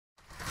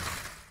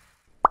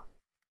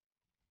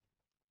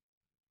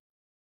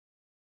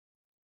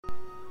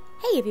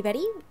Hey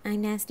everybody,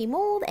 I'm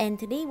Nastymold, and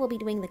today we'll be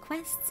doing the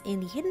quests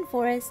in the Hidden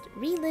Forest,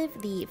 relive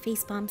the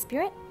Facepalm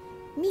spirit,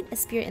 meet a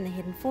spirit in the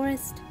Hidden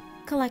Forest,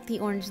 collect the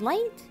orange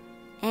light,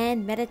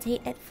 and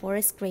meditate at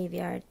Forest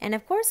Graveyard. And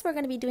of course we're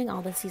going to be doing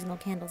all the seasonal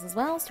candles as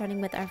well,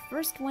 starting with our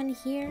first one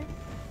here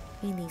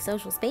in the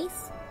social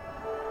space.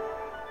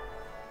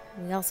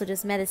 We also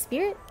just met a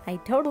spirit. I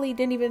totally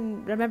didn't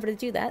even remember to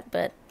do that,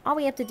 but all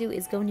we have to do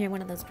is go near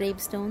one of those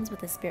gravestones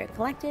with a spirit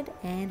collected,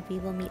 and we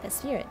will meet a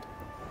spirit.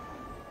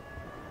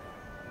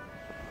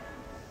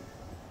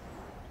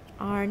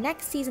 Our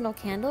next seasonal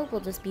candle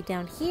will just be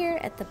down here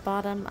at the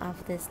bottom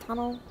of this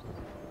tunnel.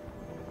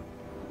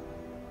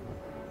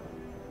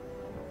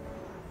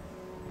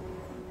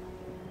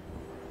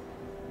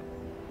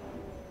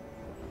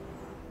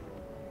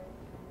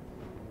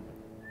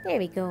 There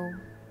we go.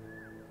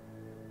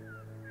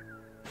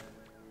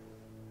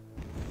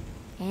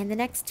 And the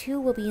next two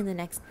will be in the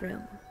next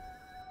room.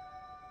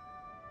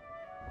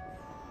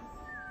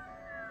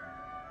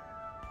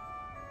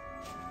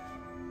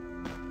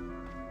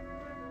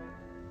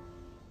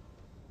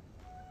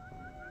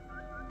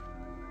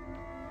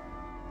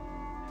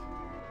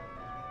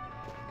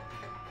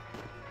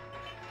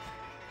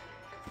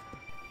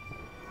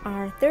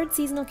 Our third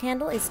seasonal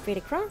candle is straight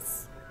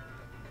across.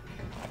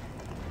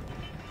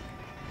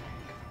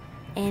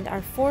 And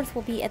our fourth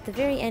will be at the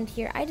very end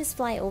here. I just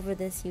fly over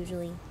this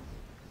usually.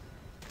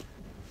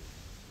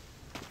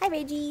 Hi,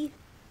 Reggie!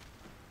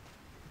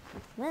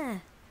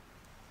 Ah.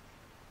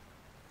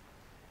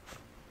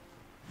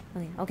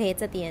 Okay,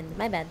 it's at the end.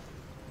 My bad.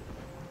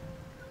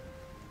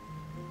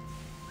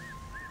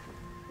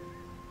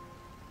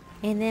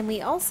 And then we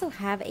also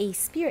have a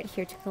spirit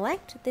here to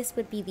collect. This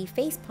would be the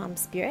Facepalm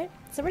spirit.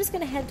 So we're just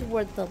going to head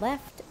towards the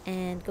left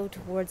and go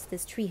towards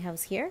this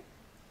treehouse here.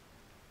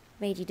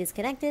 Reggie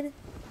disconnected.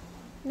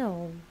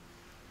 No.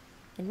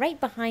 And right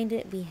behind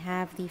it we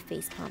have the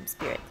Facepalm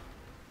spirit.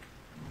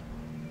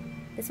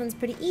 This one's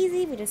pretty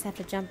easy. We just have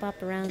to jump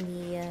up around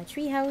the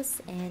treehouse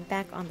and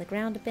back on the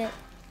ground a bit.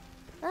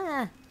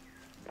 Ah!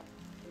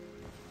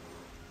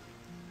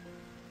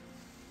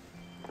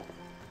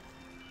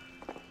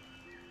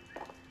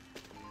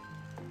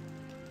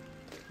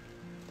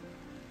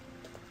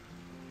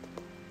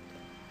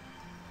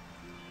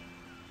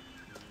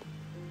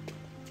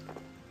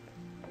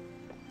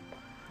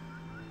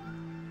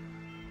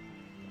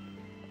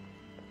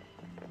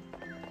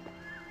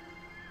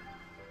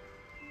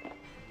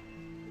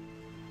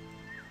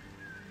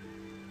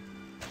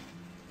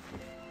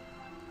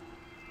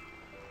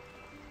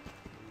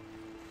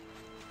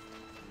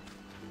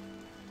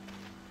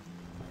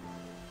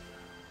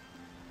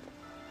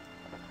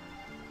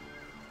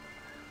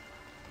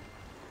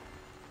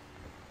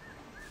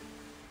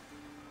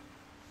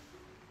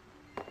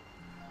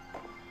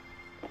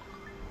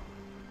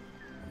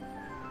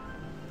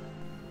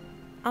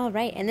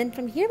 Alright, and then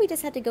from here we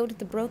just had to go to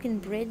the broken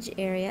bridge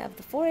area of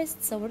the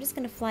forest, so we're just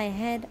going to fly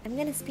ahead. I'm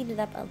going to speed it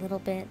up a little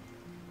bit.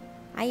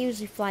 I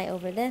usually fly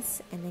over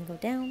this and then go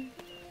down,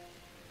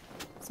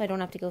 so I don't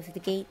have to go through the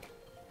gate.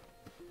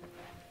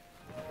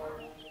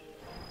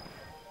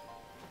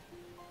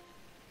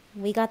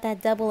 We got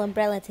that double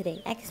umbrella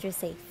today, extra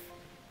safe.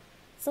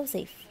 So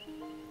safe.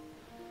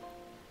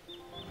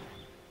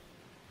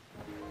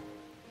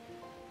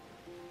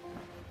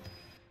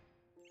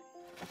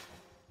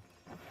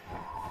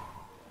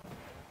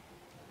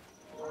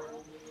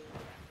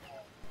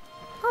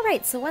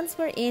 Alright, so once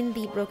we're in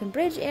the broken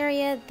bridge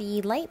area,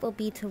 the light will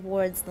be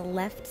towards the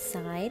left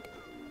side.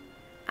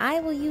 I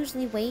will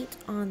usually wait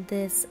on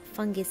this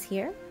fungus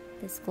here,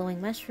 this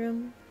glowing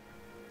mushroom,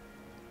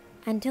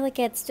 until it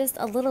gets just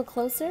a little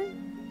closer.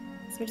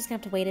 So we're just gonna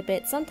have to wait a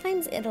bit.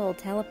 Sometimes it'll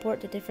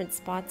teleport to different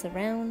spots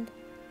around.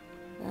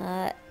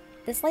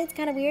 This light's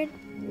kind of weird.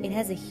 It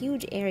has a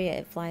huge area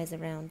it flies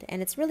around,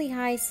 and it's really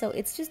high, so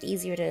it's just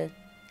easier to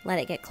let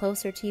it get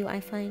closer to you, I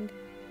find.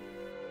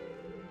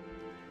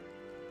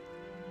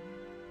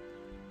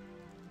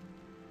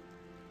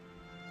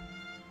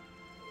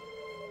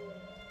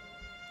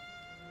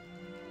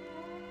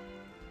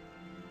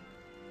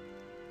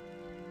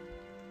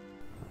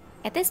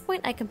 At this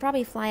point, I can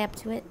probably fly up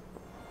to it.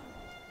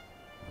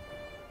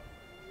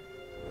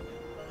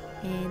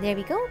 And there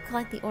we go,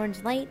 collect the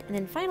orange light, and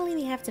then finally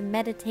we have to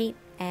meditate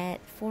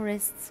at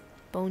Forest's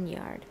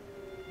Boneyard,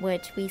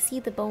 which we see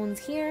the bones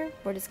here.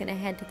 We're just gonna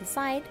head to the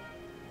side,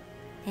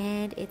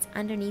 and it's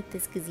underneath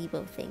this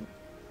gazebo thing.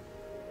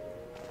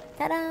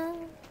 Ta-da!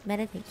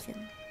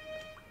 Meditation.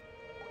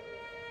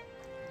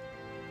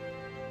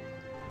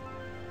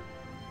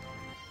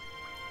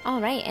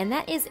 Alright, and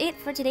that is it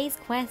for today's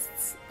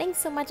quests. Thanks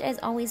so much as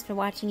always for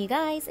watching, you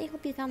guys. I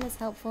hope you found this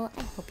helpful.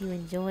 I hope you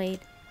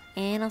enjoyed.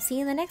 And I'll see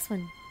you in the next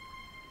one.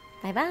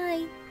 Bye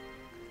bye!